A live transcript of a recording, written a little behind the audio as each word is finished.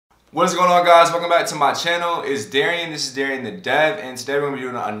What is going on, guys? Welcome back to my channel. It's Darian. This is Darian the Dev, and today we're going to be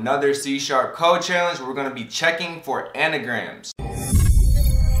doing another C# code challenge where we're going to be checking for anagrams.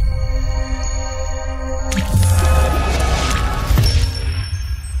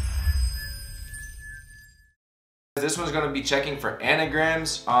 This one's going to be checking for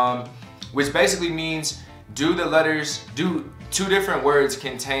anagrams, which basically means do two different words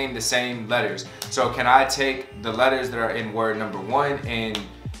contain the same letters? So can I take the letters that are in word number 1 and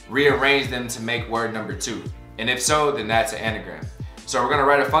rearrange them to make word number 2? And if so, then that's an anagram. So we're going to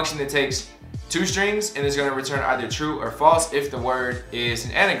write a function that takes two strings and it's going to return either true or false if the word is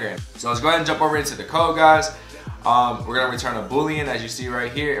an anagram. So let's go ahead and jump over into the code, guys. We're going to return a boolean, as you see right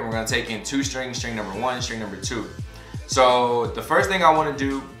here, and we're going to take in two strings, string number 1, string number 2. So the first thing I want to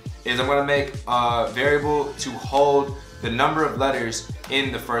do is I'm going to make a variable to hold the number of letters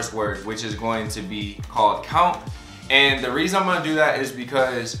in the first word, which is going to be called count. And the reason I'm going to do that is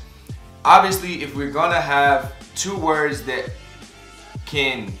because obviously if we're going to have two words that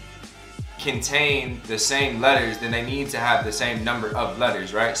can contain the same letters, then they need to have the same number of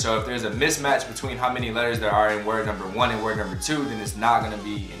letters, right? So if there's a mismatch between how many letters there are in word number 1 and word number 2, then it's not going to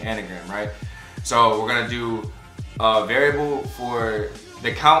be an anagram, right? So we're going to do a variable for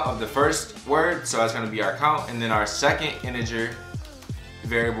the count of the first word, so that's going to be our count, and then our second integer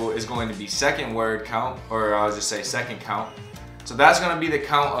variable is going to be second word count, or I'll just say second count. So that's going to be the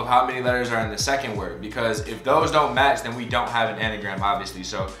count of how many letters are in the second word, because if those don't match, then we don't have an anagram, obviously.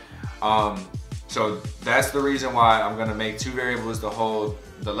 So that's the reason why I'm going to make two variables to hold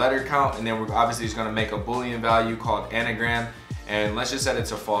the letter count, and then we're obviously just going to make a boolean value called anagram, and let's just set it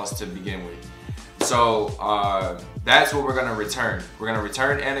to false to begin with. So that's what we're going to return. We're going to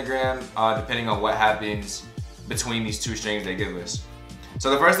return anagram depending on what happens between these two strings they give us. So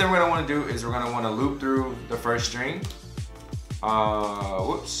the first thing we're going to want to do is we're going to want to loop through the first string.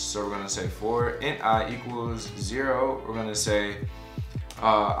 So we're going to say for int I equals 0, we're going to say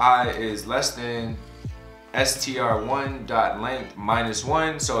I is less than str1.length minus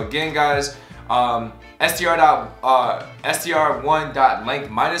 1. So again, guys, str1.length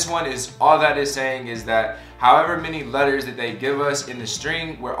minus 1 is all that is saying is that however many letters that they give us in the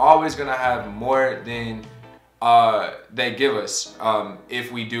string, we're always going to have more than they give us.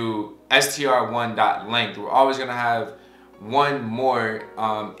 If we do str1.length, we're always going to have one more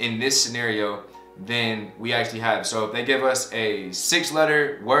in this scenario than we actually have. So if they give us a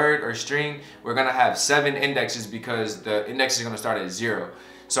 6-letter word or string, we're going to have 7 indexes because the index is going to start at 0.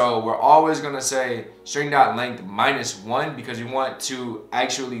 So we're always going to say string.length minus 1 because we want to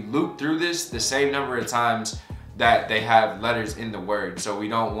actually loop through this the same number of times that they have letters in the word. So we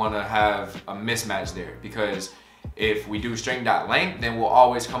don't want to have a mismatch there, because if we do string.length, then we'll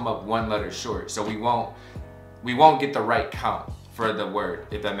always come up one letter short. So we won't get the right count for the word,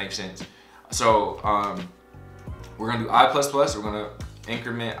 if that makes sense. So we're going to do I++. We're going to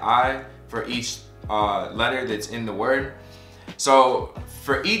increment I for each letter that's in the word. So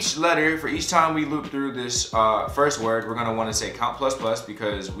for each letter, for each time we loop through this first word, we're going to want to say count plus plus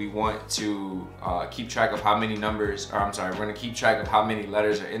because we want to keep track of how many numbers, or I'm sorry, we're going to keep track of how many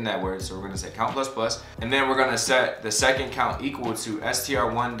letters are in that word. So we're going to say count plus plus, and then we're going to set the second count equal to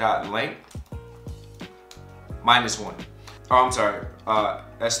str1.length minus 1. Oh, I'm sorry,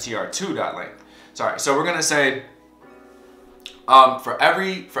 str2.length. Sorry, so we're going to say for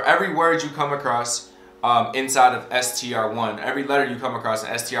every word you come across inside of str1, every letter you come across in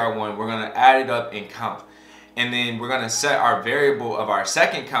str1, we're going to add it up and count. And then we're going to set our variable of our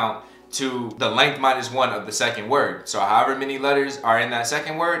second count to the length minus 1 of the second word. So however many letters are in that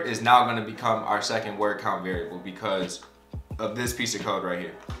second word is now going to become our second word count variable because of this piece of code right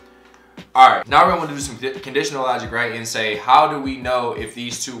here. Alright, now we're going to do some conditional logic, right, and say how do we know if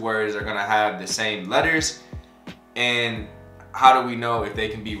these two words are going to have the same letters, and how do we know if they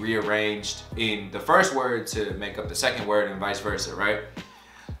can be rearranged in the first word to make up the second word and vice versa, right?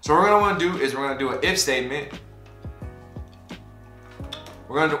 So what we're going to want to do is we're going to do an if statement.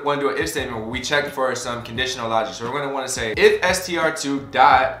 We're going to want to do an if statement where we check for some conditional logic. So we're going to want to say if str2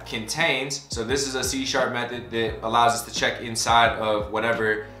 dot contains, so this is a C# method that allows us to check inside of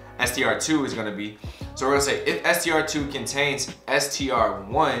whatever str2 is going to be. So we're going to say if str2 contains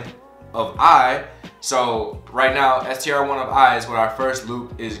str1 of I. So right now str1 of I is what our first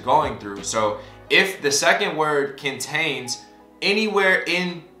loop is going through. So if the second word contains anywhere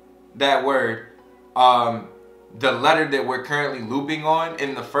in that word the letter that we're currently looping on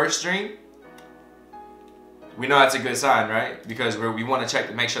in the first string, we know that's a good sign, right? Because we want to check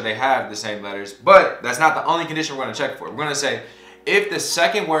to make sure they have the same letters. But that's not the only condition we're going to check for. We're going to say if the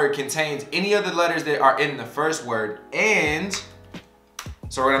second word contains any of the letters that are in the first word and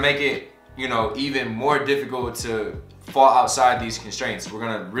So we're gonna make it, you know, even more difficult to fall outside these constraints. We're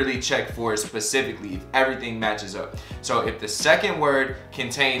gonna really check for specifically if everything matches up. So if the second word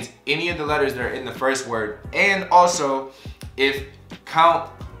contains any of the letters that are in the first word, and also if count,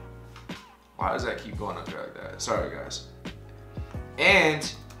 why does that keep going up there like that? Sorry guys.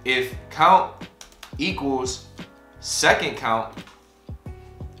 And if count equals second count,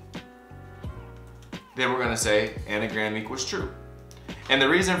 then we're gonna say anagram equals true. And the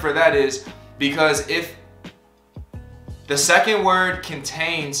reason for that is because if the second word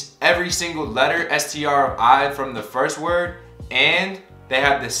contains every single letter str of I from the first word, and they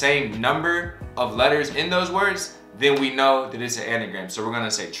have the same number of letters in those words, then we know that it's an anagram. So we're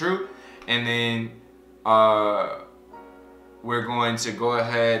gonna say true, and then we're going to go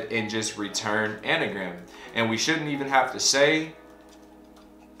ahead and just return anagram. And we shouldn't even have to say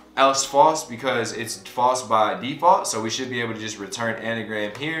else false because it's false by default. So we should be able to just return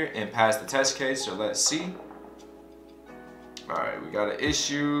anagram here and pass the test case. So let's see. All right, we got an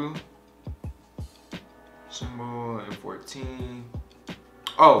issue. Symbol and 14.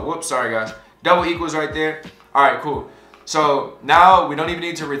 Oh, whoops, sorry guys. Double equals right there. All right, cool. So now we don't even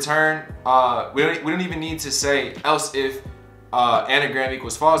need to return, we don't even need to say else if anagram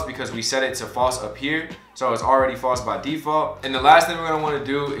equals false because we set it to false up here. So it's already false by default. And the last thing we're gonna wanna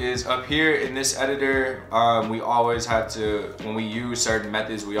do is up here in this editor, we always have to, when we use certain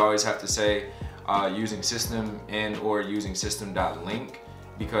methods, we always have to say using system and or using system.link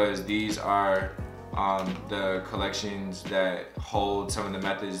because these are the collections that hold some of the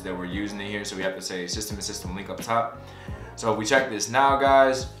methods that we're using in here. So we have to say system and system link up top. So if we check this now,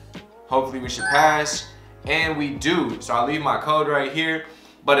 guys, hopefully we should pass, and we do. So I'll leave my code right here.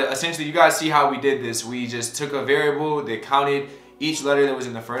 But essentially, you guys see how we did this. We just took a variable that counted each letter that was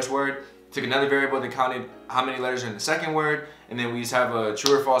in the first word, took another variable that counted how many letters are in the second word, and then we just have a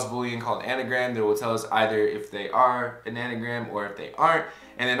true or false boolean called anagram that will tell us either if they are an anagram or if they aren't.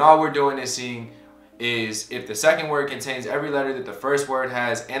 And then all we're doing is seeing is if the second word contains every letter that the first word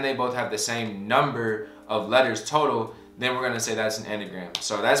has and they both have the same number of letters total, then we're gonna say that's an anagram.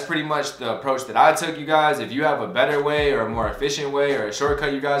 So that's pretty much the approach that I took, you guys. If you have a better way or a more efficient way or a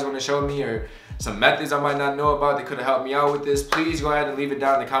shortcut you guys wanna show me or some methods I might not know about that could have helped me out with this, please go ahead and leave it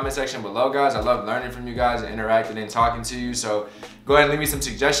down in the comment section below, guys. I love learning from you guys and interacting and talking to you. So go ahead and leave me some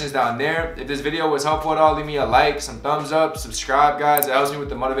suggestions down there. If this video was helpful at all, leave me a like, some thumbs up, subscribe, guys. It helps me with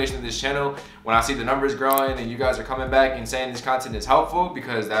the motivation of this channel when I see the numbers growing and you guys are coming back and saying this content is helpful,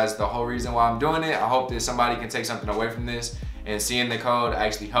 because that's the whole reason why I'm doing it. I hope that somebody can take something away from this, and seeing the code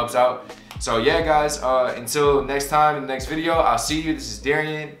actually helps out. So yeah, guys, until next time in the next video, I'll see you. This is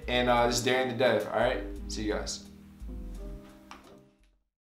Darian, and this is Darian the Dev. All right, see you guys.